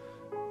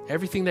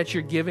 Everything that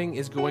you're giving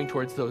is going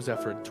towards those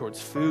efforts,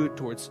 towards food,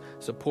 towards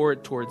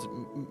support, towards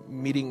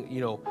meeting,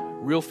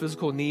 real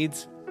physical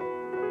needs,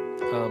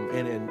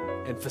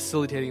 and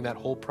facilitating that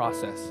whole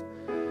process.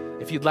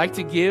 If you'd like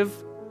to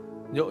give,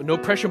 no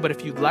pressure, but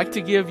if you'd like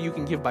to give, you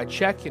can give by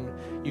check, and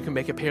you can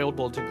make it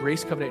payable to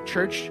Grace Covenant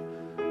Church,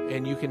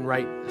 and you can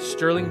write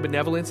Sterling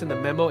Benevolence in the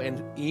memo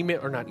and email,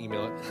 or not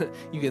email it,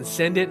 you can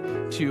send it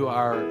to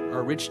our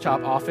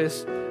Ridgetop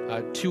office,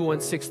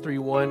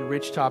 21631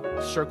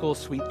 Ridgetop Circle,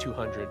 Suite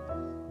 200.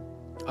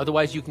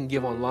 Otherwise, you can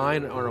give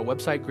online on our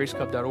website,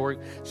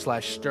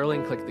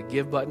 gracecov.org/Sterling. Click the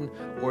Give button,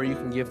 or you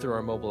can give through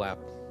our mobile app.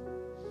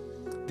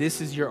 This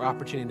is your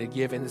opportunity to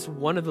give, and it's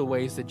one of the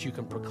ways that you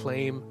can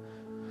proclaim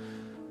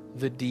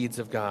the deeds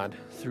of God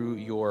through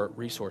your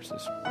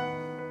resources.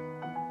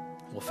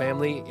 Well,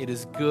 family, it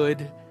is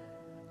good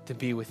to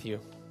be with you.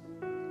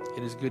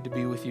 It is good to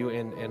be with you,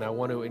 and I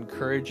want to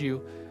encourage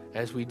you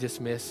as we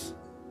dismiss.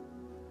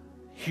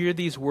 Hear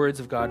these words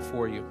of God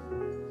for you.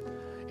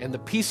 And the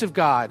peace of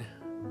God,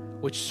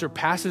 which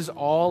surpasses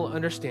all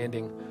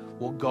understanding,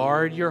 will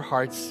guard your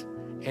hearts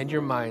and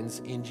your minds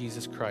in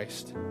Jesus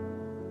Christ.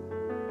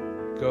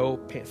 Go,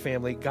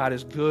 family. God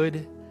is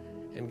good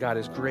and God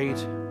is great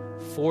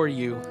for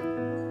you.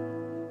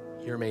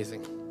 You're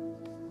amazing.